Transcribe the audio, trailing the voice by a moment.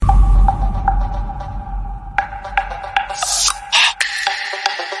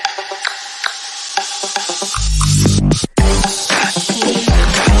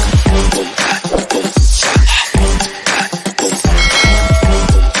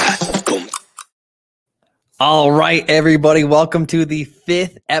All right, everybody. Welcome to the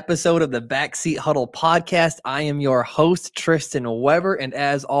 5th episode of the Backseat Huddle podcast. I am your host, Tristan Weber. And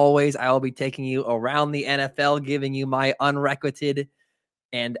as always, I will be taking you around the NFL, giving you my unrequited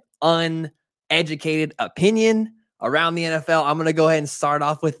and uneducated opinion around the NFL. I'm going to go ahead and start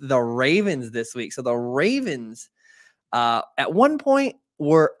off with the Ravens this week. So the Ravens, at one point,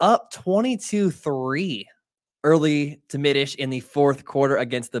 were up 22-3 early to mid-ish in the fourth quarter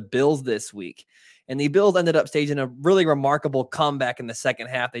against the Bills this week. And the Bills ended up staging a really remarkable comeback in the second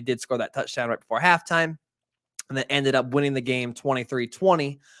half. They did score that touchdown right before halftime and then ended up winning the game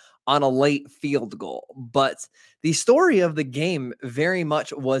 23-20 on a late field goal. But the story of the game very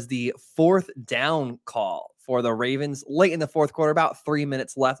much was the fourth down call for the Ravens late in the fourth quarter, about 3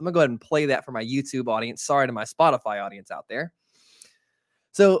 minutes left. I'm going to go ahead and play that for my YouTube audience. Sorry to my Spotify audience out there.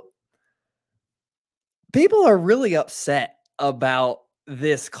 So people are really upset about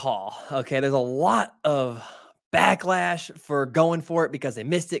this call. Okay, there's a lot of backlash for going for it because they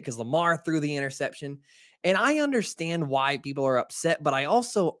missed it because Lamar threw the interception. And I understand why people are upset, but I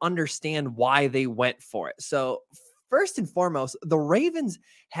also understand why they went for it. So first and foremost, the Ravens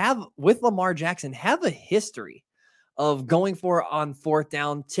have, with Lamar Jackson, have a history of going for it on fourth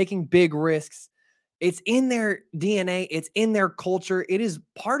down, taking big risks. It's in their DNA. It's in their culture. It is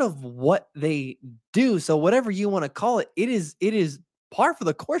part of what they do. So whatever you want to call it, it is par for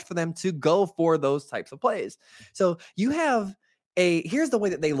the course for them to go for those types of plays. So you have here's the way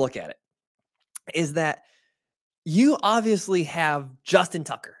that they look at it is that you obviously have Justin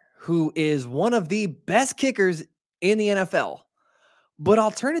Tucker, who is one of the best kickers in the NFL. But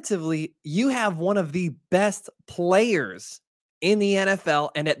alternatively, you have one of the best players in the NFL.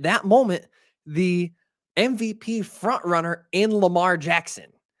 And at that moment, the MVP frontrunner in Lamar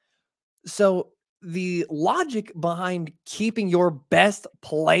Jackson. So the logic behind keeping your best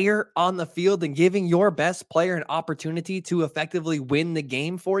player on the field and giving your best player an opportunity to effectively win the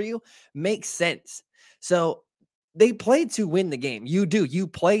game for you makes sense. So they played to win the game. You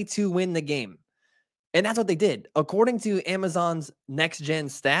play to win the game. And that's what they did. According to Amazon's next gen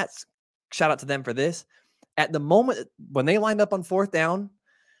stats, shout out to them for this. At the moment when they lined up on fourth down,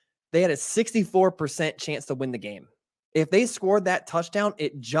 they had a 64% chance to win the game. If they scored that touchdown,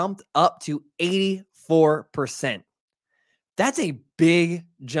 it jumped up to 84%. That's a big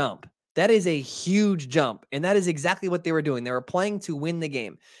jump. That is a huge jump. And that is exactly what they were doing. They were playing to win the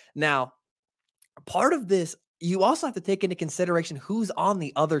game. Now, part of this, you also have to take into consideration who's on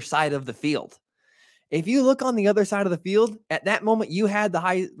the other side of the field. If you look on the other side of the field, at that moment, you had the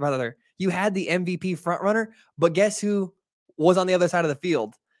MVP frontrunner, but guess who was on the other side of the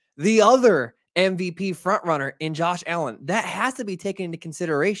field? The other MVP frontrunner in Josh Allen. That has to be taken into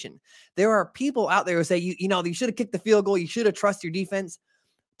consideration. There are people out there who say, you should have kicked the field goal. You should have trusted your defense.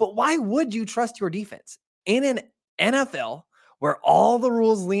 But why would you trust your defense? In an NFL where all the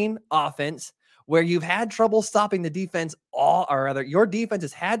rules lean offense, where you've had trouble stopping the defense, your defense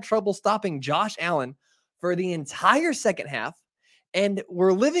has had trouble stopping Josh Allen for the entire second half. And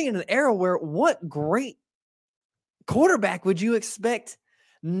we're living in an era where what great quarterback would you expect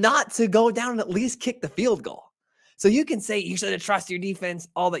not to go down and at least kick the field goal? So you can say you should have trusted your defense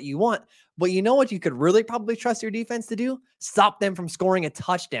all that you want, but you know what you could really probably trust your defense to do? Stop them from scoring a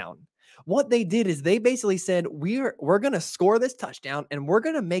touchdown. What they did is they basically said, we're going to score this touchdown and we're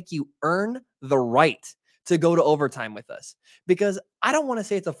going to make you earn the right to go to overtime with us. Because I don't want to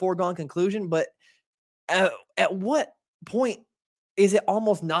say it's a foregone conclusion, but at what point is it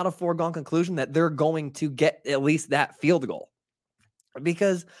almost not a foregone conclusion that they're going to get at least that field goal?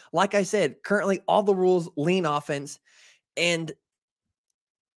 Because like I said, currently all the rules lean offense, and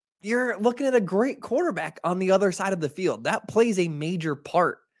you're looking at a great quarterback on the other side of the field. That plays a major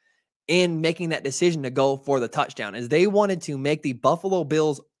part in making that decision to go for the touchdown, as they wanted to make the Buffalo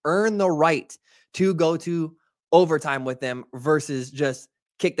Bills earn the right to go to overtime with them versus just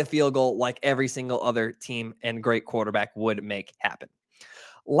kick the field goal like every single other team and great quarterback would make happen.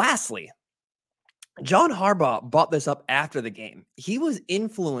 Lastly, John Harbaugh brought this up after the game. He was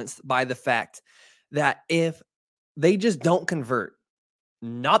influenced by the fact that if they just don't convert,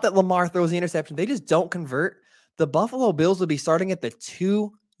 not that Lamar throws the interception, they just don't convert, the Buffalo Bills will be starting at the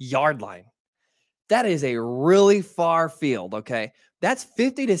 2-yard line. That is a really far field, okay? That's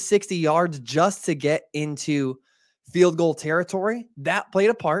 50 to 60 yards just to get into field goal territory. That played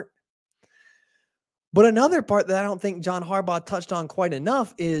a part. But another part that I don't think John Harbaugh touched on quite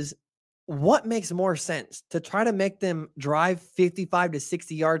enough is what makes more sense, to try to make them drive 55 to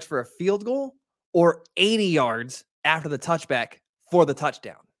 60 yards for a field goal or 80 yards after the touchback for the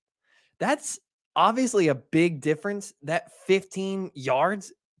touchdown. That's obviously a big difference. That 15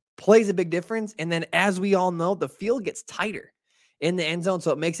 yards plays a big difference. And then, as we all know, the field gets tighter in the end zone,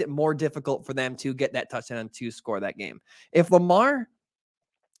 so it makes it more difficult for them to get that touchdown to score that game. If Lamar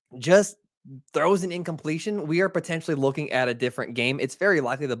just throws an incompletion, we are potentially looking at a different game. It's very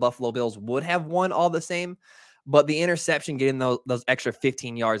likely the Buffalo Bills would have won all the same, but the interception getting those extra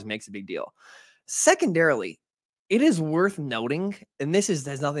 15 yards makes a big deal. Secondarily, it is worth noting, and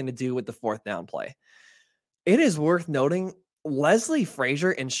has nothing to do with the fourth down play. It is worth noting Leslie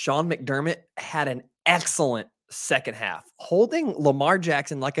Frazier and Sean McDermott had an excellent second half, holding Lamar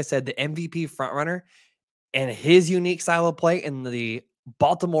Jackson, like I said, the MVP frontrunner, and his unique style of play and the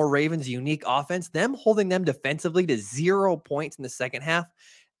Baltimore Ravens' unique offense, them holding them defensively to 0 points in the second half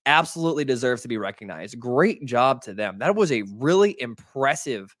absolutely deserves to be recognized. Great job to them. That was a really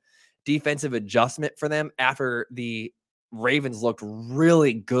impressive defensive adjustment for them after the Ravens looked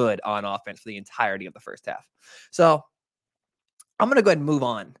really good on offense for the entirety of the first half. So I'm going to go ahead and move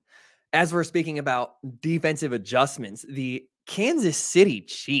on. As we're speaking about defensive adjustments, the Kansas City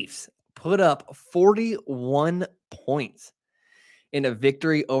Chiefs put up 41 points in a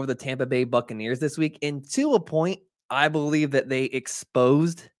victory over the Tampa Bay Buccaneers this week. And to a point, I believe that they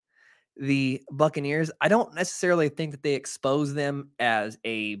exposed the Buccaneers. I don't necessarily think that they expose them as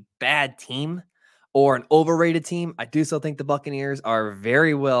a bad team or an overrated team. I do still think the Buccaneers are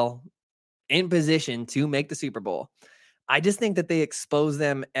very well in position to make the Super Bowl. I just think that they expose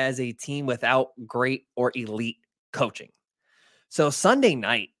them as a team without great or elite coaching. So Sunday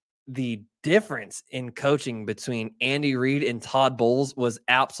night, the difference in coaching between Andy Reid and Todd Bowles was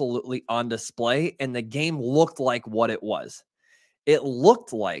absolutely on display, and the game looked like what it was. It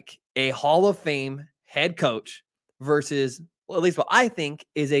looked like a Hall of Fame head coach versus, well, at least what I think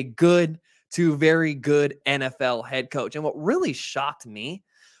is a good to very good NFL head coach. And what really shocked me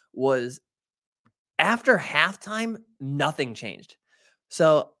was after halftime, nothing changed.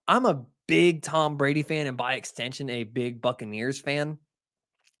 So I'm a big Tom Brady fan and by extension, a big Buccaneers fan.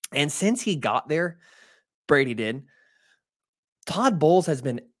 And since he got there, Brady did, Todd Bowles has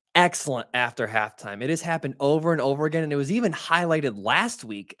been excellent after halftime. It has happened over and over again. And it was even highlighted last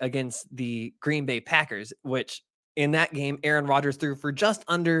week against the Green Bay Packers, which in that game, Aaron Rodgers threw for just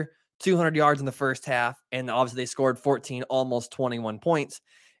under 200 yards in the first half. And obviously they scored 14, almost 21 points.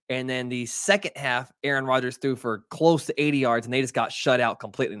 And then the second half, Aaron Rodgers threw for close to 80 yards, and they just got shut out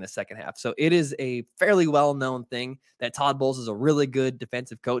completely in the second half. So it is a fairly well-known thing that Todd Bowles is a really good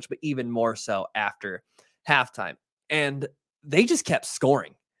defensive coach, but even more so after halftime. And they just kept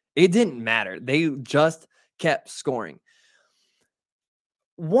scoring. It didn't matter. They just kept scoring.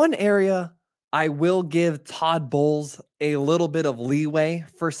 One area I will give Todd Bowles a little bit of leeway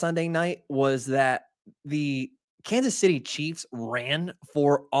for Sunday night was that the Kansas City Chiefs ran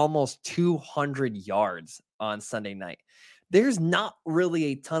for almost 200 yards on Sunday night. There's not really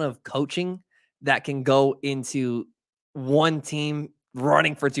a ton of coaching that can go into one team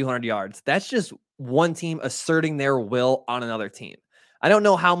running for 200 yards. That's just one team asserting their will on another team. I don't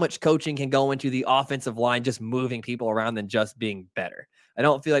know how much coaching can go into the offensive line just moving people around than just being better. I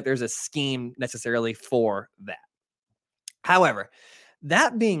don't feel like there's a scheme necessarily for that. However,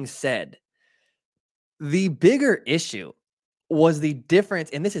 that being said, the bigger issue was the difference,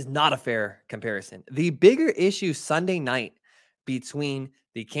 and this is not a fair comparison. The bigger issue Sunday night between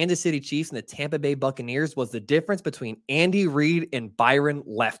the Kansas City Chiefs and the Tampa Bay Buccaneers was the difference between Andy Reid and Byron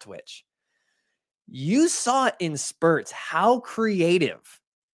Leftwich. You saw it in spurts how creative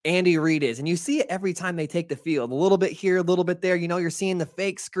Andy Reid is, and you see it every time they take the field. A little bit here, a little bit there. You know, you're seeing the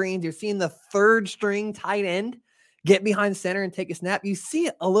fake screens. You're seeing the third string tight end get behind center and take a snap. You see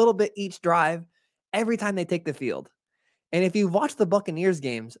it a little bit each drive every time they take the field. And if you watch the Buccaneers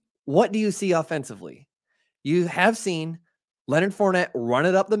games, what do you see offensively? You have seen Leonard Fournette run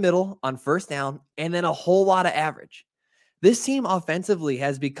it up the middle on first down and then a whole lot of average. This team offensively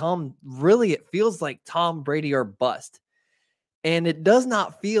has become really, it feels like Tom Brady or bust. And it does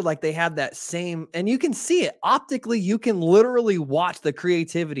not feel like they have that same, and you can see it optically. You can literally watch the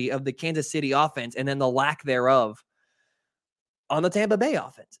creativity of the Kansas City offense and then the lack thereof on the Tampa Bay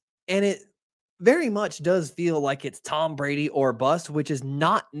offense. And it very much does feel like it's Tom Brady or bust, which is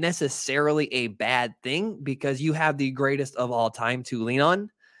not necessarily a bad thing because you have the greatest of all time to lean on.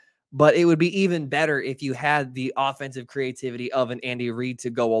 But it would be even better if you had the offensive creativity of an Andy Reid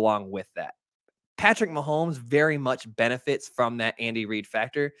to go along with that. Patrick Mahomes very much benefits from that Andy Reid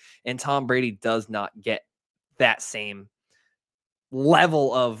factor, and Tom Brady does not get that same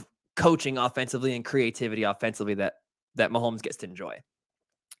level of coaching offensively and creativity offensively that Mahomes gets to enjoy.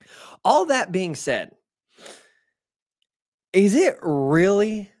 All that being said, is it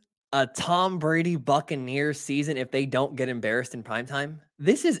really a Tom Brady Buccaneers season if they don't get embarrassed in primetime.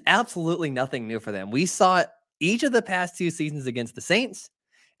 This is absolutely nothing new for them. We saw it each of the past 2 seasons against the Saints,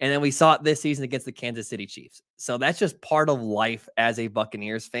 and then we saw it this season against the Kansas City Chiefs. So that's just part of life as a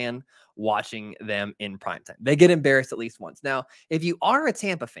Buccaneers fan watching them in primetime. They get embarrassed at least once. Now, if you are a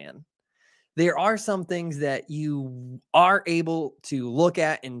Tampa fan, there are some things that you are able to look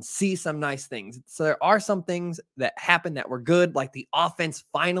at and see some nice things. So there are some things that happened that were good, like the offense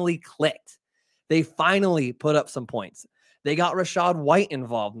finally clicked. They finally put up some points. They got Rashad White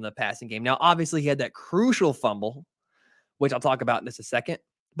involved in the passing game. Now, obviously, he had that crucial fumble, which I'll talk about in just a second.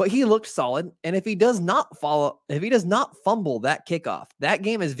 But he looked solid. And if he does not fumble that kickoff, that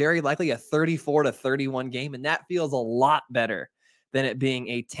game is very likely a 34-31 game. And that feels a lot better than it being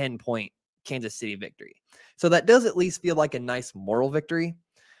a 10-point Kansas City victory. So that does at least feel like a nice moral victory.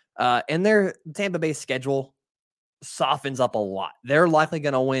 And their Tampa Bay schedule softens up a lot. They're likely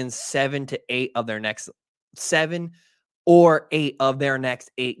going to win 7 to 8 of their next 7 or 8 of their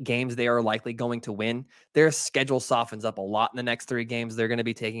next 8 games they are likely going to win. Their schedule softens up a lot in the next 3 games. They're going to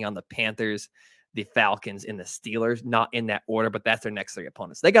be taking on the Panthers, the Falcons, and the Steelers. Not in that order, but that's their next 3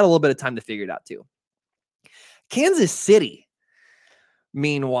 opponents. They got a little bit of time to figure it out too. Kansas City,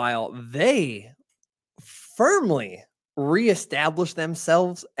 meanwhile, they firmly reestablished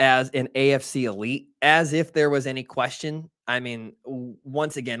themselves as an AFC elite, as if there was any question. I mean,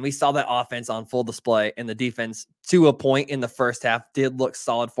 once again, we saw that offense on full display, and the defense, to a point in the first half, did look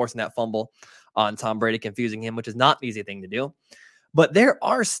solid, forcing that fumble on Tom Brady, confusing him, which is not an easy thing to do. But there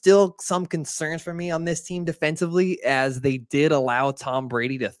are still some concerns for me on this team defensively, as they did allow Tom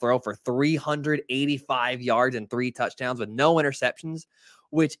Brady to throw for 385 yards and 3 touchdowns with no interceptions,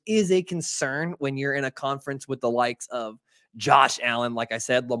 which is a concern when you're in a conference with the likes of Josh Allen, like I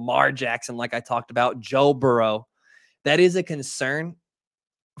said, Lamar Jackson, like I talked about, Joe Burrow. That is a concern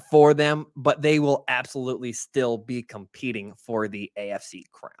for them, but they will absolutely still be competing for the AFC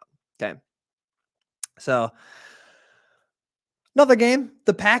crown. Okay. So another game,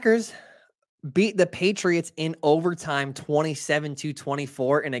 the Packers beat the Patriots in overtime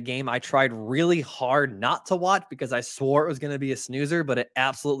 27-24 in a game I tried really hard not to watch because I swore it was going to be a snoozer, but it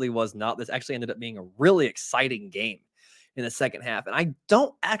absolutely was not. This actually ended up being a really exciting game in the second half. And I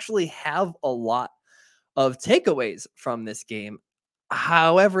don't actually have a lot of takeaways from this game.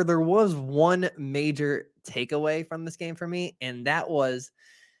 However, there was one major takeaway from this game for me, and that was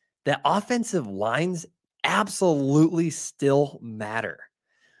that offensive lines absolutely still matter.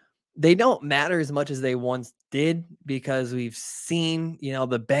 They don't matter as much as they once did because we've seen,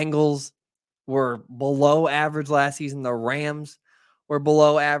 the Bengals were below average last season. The Rams were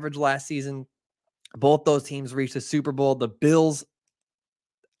below average last season. Both those teams reached the Super Bowl. The Bills'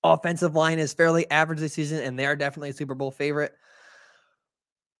 offensive line is fairly average this season, and they are definitely a Super Bowl favorite.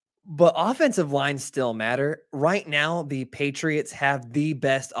 But offensive lines still matter. Right now, the Patriots have the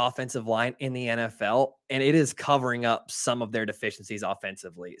best offensive line in the NFL, and it is covering up some of their deficiencies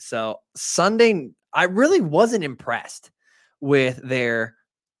offensively. So Sunday, I really wasn't impressed with their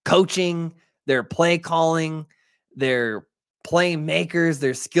coaching, their play calling, their playmakers,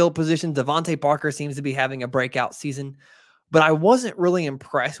 their skill position. Devontae Parker seems to be having a breakout season, but I wasn't really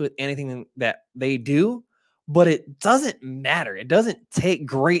impressed with anything that they do. But it doesn't matter. It doesn't take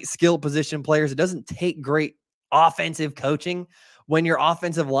great skill position players. It doesn't take great offensive coaching when your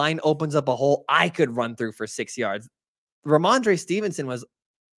offensive line opens up a hole I could run through for 6 yards. Ramondre Stevenson was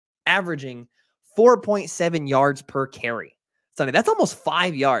averaging 4.7 yards per carry Sunday. That's almost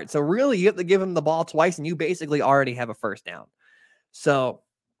 5 yards. So really, you have to give him the ball twice, and you basically already have a first down. So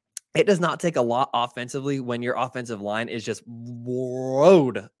it does not take a lot offensively when your offensive line is just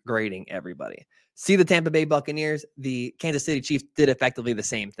road grading everybody. See the Tampa Bay Buccaneers, the Kansas City Chiefs did effectively the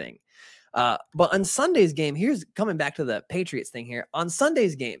same thing. But on Sunday's game, here's coming back to the Patriots thing here. On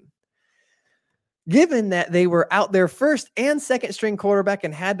Sunday's game, given that they were out their first and second string quarterback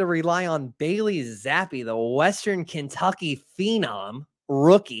and had to rely on Bailey Zappi, the Western Kentucky phenom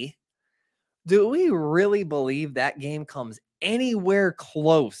rookie, do we really believe that game comes anywhere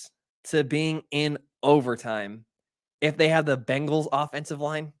close to being in overtime if they have the Bengals offensive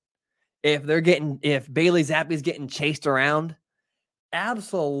line? If Bailey Zappi's getting chased around?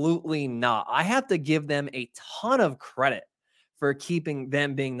 Absolutely not. I have to give them a ton of credit for keeping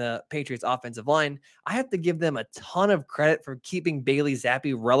them being the Patriots offensive line. I have to give them a ton of credit for keeping Bailey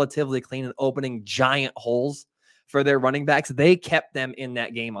Zappi relatively clean and opening giant holes for their running backs. They kept them in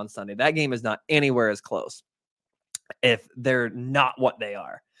that game on Sunday. That game is not anywhere as close if they're not what they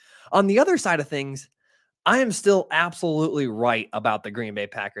are. On the other side of things, I am still absolutely right about the Green Bay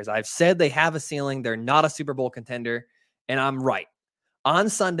Packers. I've said they have a ceiling. They're not a Super Bowl contender, and I'm right. On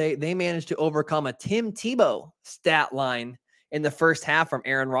Sunday, they managed to overcome a Tim Tebow stat line in the first half from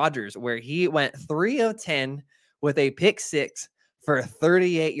Aaron Rodgers, where he went 3 of 10 with a pick six for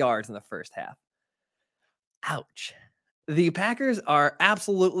 38 yards in the first half. Ouch. The Packers are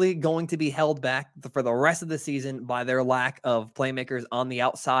absolutely going to be held back for the rest of the season by their lack of playmakers on the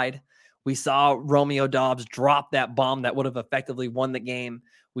outside. We saw Romeo Dobbs drop that bomb that would have effectively won the game.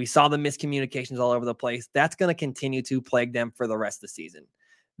 We saw the miscommunications all over the place. That's going to continue to plague them for the rest of the season.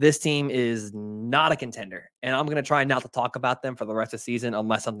 This team is not a contender, and I'm going to try not to talk about them for the rest of the season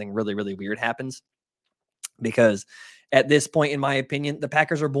unless something really, really weird happens. Because at this point, in my opinion, the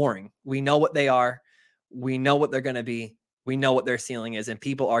Packers are boring. We know what they are. We know what they're going to be. We know what their ceiling is, and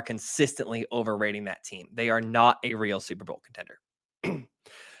people are consistently overrating that team. They are not a real Super Bowl contender.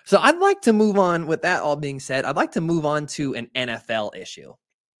 So I'd like to move on. With that all being said, I'd like to move on to an NFL issue.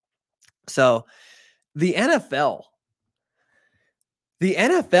 So the NFL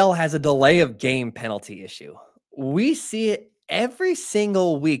has a delay of game penalty issue. We see it every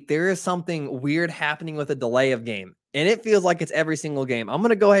single week. There is something weird happening with a delay of game, and it feels like it's every single game. I'm going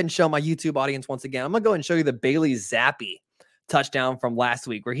to go ahead and show my YouTube audience once again. I'm going to go ahead and show you the Bailey Zappi touchdown from last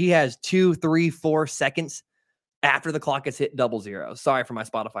week, where he has 2, 3, 4 seconds after the clock has hit 00. Sorry for my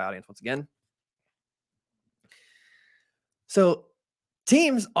Spotify audience once again. So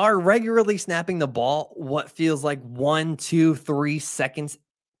teams are regularly snapping the ball what feels like 1, 2, 3 seconds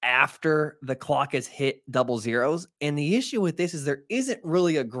after the clock has hit 00s. And the issue with this is there isn't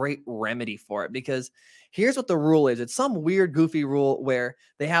really a great remedy for it, because here's what the rule is. It's some weird, goofy rule where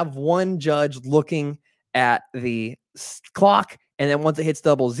they have one judge looking at the clock, and then once it hits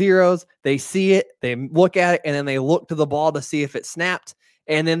 00s, they see it, they look at it, and then they look to the ball to see if it snapped.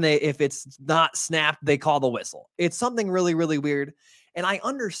 And then if it's not snapped, they call the whistle. It's something really, really weird. And I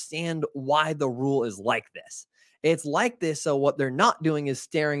understand why the rule is like this. It's like this, so what they're not doing is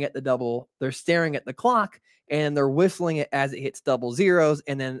staring at they're staring at the clock, and they're whistling it as it hits 00s,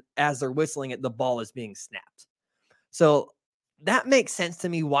 and then as they're whistling it, the ball is being snapped. So that makes sense to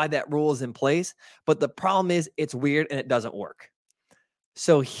me why that rule is in place, but the problem is it's weird and it doesn't work.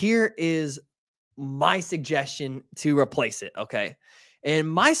 So here is my suggestion to replace it, okay? And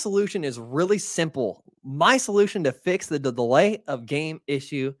my solution is really simple. My solution to fix the delay of game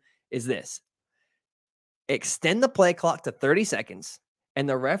issue is this: extend the play clock to 30 seconds, and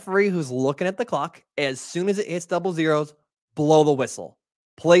the referee who's looking at the clock, as soon as it hits 00s, blow the whistle.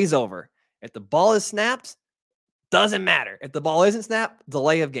 Play's over. If the ball is snapped, doesn't matter. If the ball isn't snapped,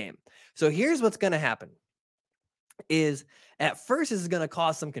 delay of game. So here's what's going to happen is, at first, this is going to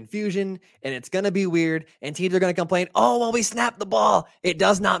cause some confusion, and it's going to be weird, and teams are going to complain, oh, well, we snapped the ball. It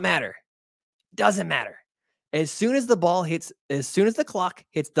does not matter. Doesn't matter. As soon as the clock hits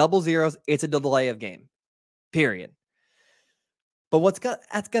 00s, it's a delay of game, period. But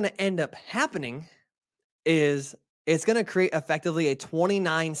that's going to end up happening is it's going to create effectively a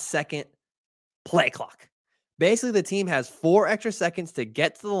 29-second play clock. Basically, the team has 4 extra seconds to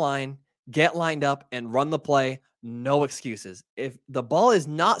get to the line, get lined up, and run the play. No excuses. If the ball is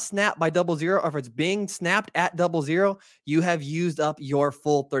not snapped by 00, or if it's being snapped at 00, you have used up your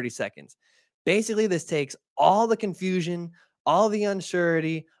full 30 seconds. Basically, this takes all the confusion, all the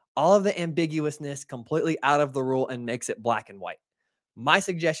unsurety, all of the ambiguousness completely out of the rule and makes it black and white. My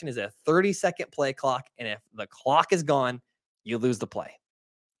suggestion is a 30-second play clock, and if the clock is gone, you lose the play.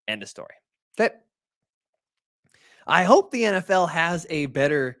 End of story. Okay. I hope the NFL has a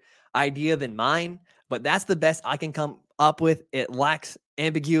better idea than mine, but that's the best I can come up with. It lacks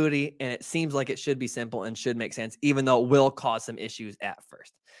ambiguity, and it seems like it should be simple and should make sense, even though it will cause some issues at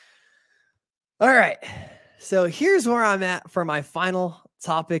first. All right. So here's where I'm at for my final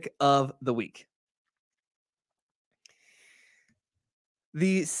topic of the week.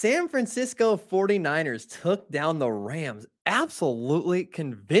 The San Francisco 49ers took down the Rams absolutely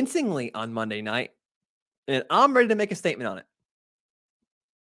convincingly on Monday night, and I'm ready to make a statement on it.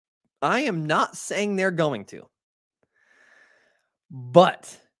 I am not saying they're going to,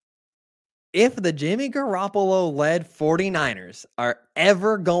 but if the Jimmy Garoppolo-led 49ers are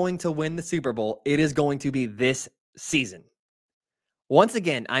ever going to win the Super Bowl, it is going to be this season. Once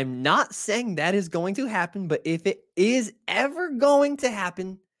again, I'm not saying that is going to happen, but if it is ever going to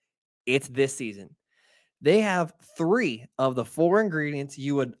happen, it's this season. They have 3 of the 4 ingredients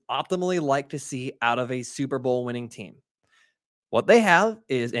you would optimally like to see out of a Super Bowl winning team. What they have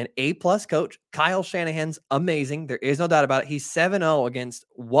is an A-plus coach. Kyle Shanahan's amazing. There is no doubt about it. He's 7-0 against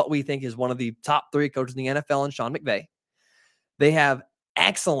what we think is one of the top 3 coaches in the NFL, and Sean McVay. They have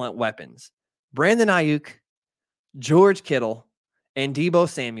excellent weapons. Brandon Ayuk, George Kittle, and Deebo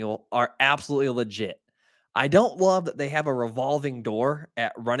Samuel are absolutely legit. I don't love that they have a revolving door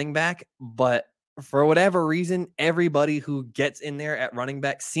at running back, but for whatever reason, everybody who gets in there at running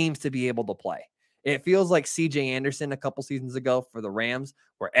back seems to be able to play. It feels like CJ Anderson a couple seasons ago for the Rams,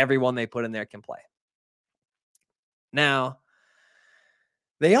 where everyone they put in there can play. Now,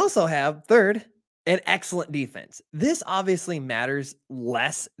 they also have, third, an excellent defense. This obviously matters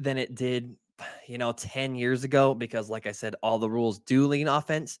less than it did, 10 years ago, because like I said, all the rules do lean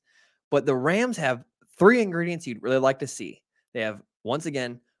offense. But the Rams have three ingredients you'd really like to see. They have, once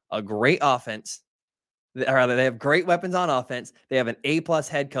again, a great offense. Or rather, they have great weapons on offense. They have an A+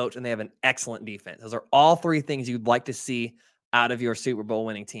 head coach, and they have an excellent defense. Those are all three things you'd like to see out of your Super Bowl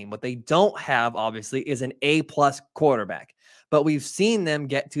winning team. What they don't have, obviously, is an A+ quarterback. But we've seen them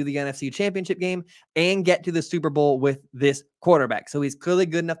get to the NFC Championship game and get to the Super Bowl with this quarterback. So he's clearly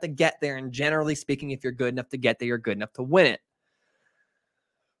good enough to get there. And generally speaking, if you're good enough to get there, you're good enough to win it.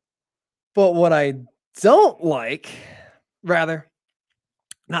 But what I don't like, rather,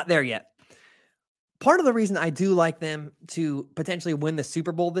 not there yet. Part of the reason I do like them to potentially win the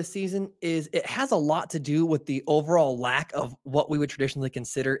Super Bowl this season is it has a lot to do with the overall lack of what we would traditionally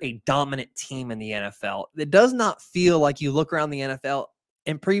consider a dominant team in the NFL. It does not feel like you look around the NFL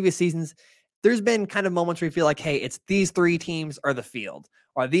in previous seasons. There's been kind of moments where you feel like, hey, it's these three teams are the field,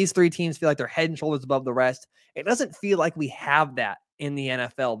 or these three teams feel like they're head and shoulders above the rest. It doesn't feel like we have that in the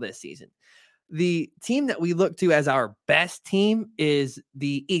NFL this season. The team that we look to as our best team is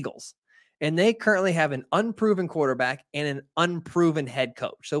the Eagles. And they currently have an unproven quarterback and an unproven head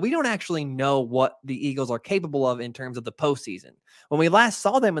coach. So we don't actually know what the Eagles are capable of in terms of the postseason. When we last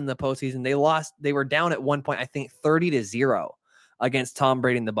saw them in the postseason, they were down at one point, I think 30-0 against Tom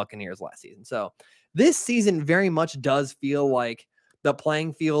Brady and the Buccaneers last season. So this season very much does feel like the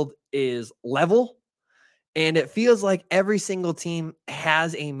playing field is level, and it feels like every single team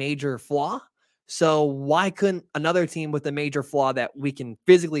has a major flaw. So why couldn't another team with a major flaw that we can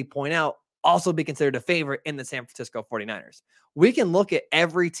physically point out also be considered a favorite in the San Francisco 49ers? We can look at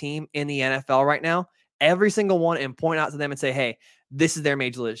every team in the NFL right now, every single one, and point out to them and say, hey, this is their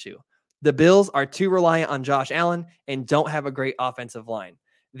major issue. The Bills are too reliant on Josh Allen and don't have a great offensive line.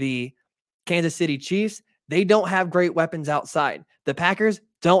 The Kansas City Chiefs, they don't have great weapons outside. The Packers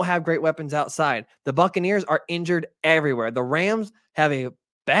don't have great weapons outside. The Buccaneers are injured everywhere. The Rams have a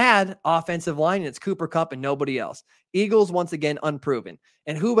bad offensive line, and it's Cooper Kupp and nobody else. Eagles, once again, unproven.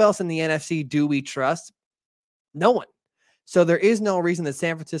 And who else in the NFC do we trust? No one. So there is no reason the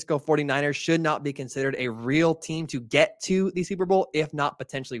San Francisco 49ers should not be considered a real team to get to the Super Bowl, if not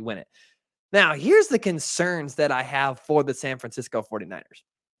potentially win it. Now, here's the concerns that I have for the San Francisco 49ers.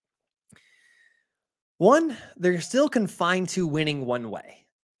 One, they're still confined to winning one way.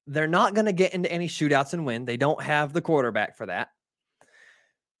 They're not going to get into any shootouts and win. They don't have the quarterback for that.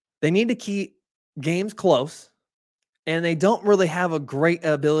 They need to keep games close, and they don't really have a great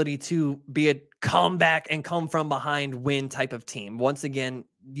ability to be a comeback and come from behind win type of team. Once again,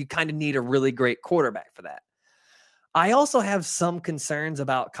 you kind of need a really great quarterback for that. I also have some concerns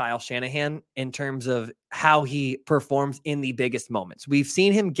about Kyle Shanahan in terms of how he performs in the biggest moments. We've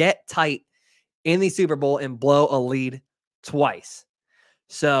seen him get tight in the Super Bowl and blow a lead twice.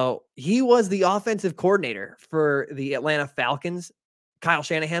 So he was the offensive coordinator for the Atlanta Falcons. Kyle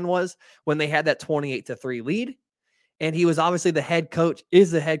Shanahan was, when they had that 28-3 lead. And he was obviously the head coach of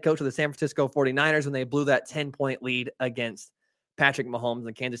the San Francisco 49ers when they blew that 10-point lead against Patrick Mahomes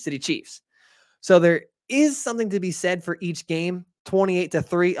and Kansas City Chiefs. So there is something to be said for each game.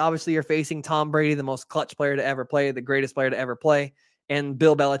 28-3, obviously you're facing Tom Brady, the most clutch player to ever play, the greatest player to ever play, and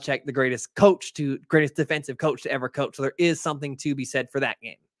Bill Belichick, the greatest defensive coach to ever coach. So there is something to be said for that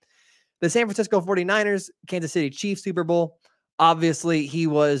game. The San Francisco 49ers, Kansas City Chiefs Super Bowl, obviously he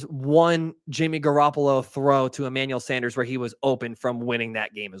was one Jimmy Garoppolo throw to Emmanuel Sanders where he was open from winning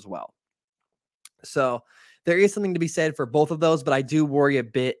that game as well. So there is something to be said for both of those, but I do worry a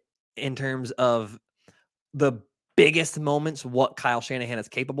bit in terms of the biggest moments, what Kyle Shanahan is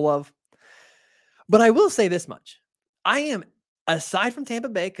capable of. But I will say this much. I am, aside from Tampa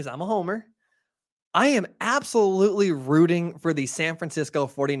Bay, because I'm a homer, I am absolutely rooting for the San Francisco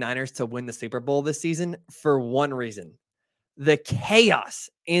 49ers to win the Super Bowl this season for one reason. The chaos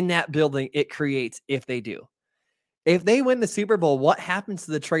in that building it creates if they do. If they win the Super Bowl, what happens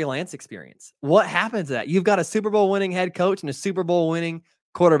to the Trey Lance experience? What happens to that? You've got a Super Bowl winning head coach and a Super Bowl winning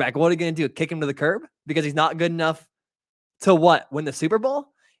quarterback. What are you going to do? Kick him to the curb because he's not good enough to what? Win the Super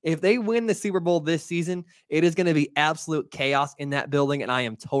Bowl? If they win the Super Bowl this season, it is going to be absolute chaos in that building, and I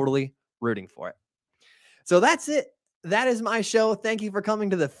am totally rooting for it. So that's it. That is my show. Thank you for coming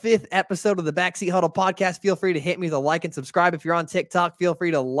to the 5th episode of the Backseat Huddle podcast. Feel free to hit me with a like and subscribe. If you're on TikTok, feel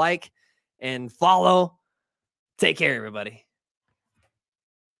free to like and follow. Take care, everybody.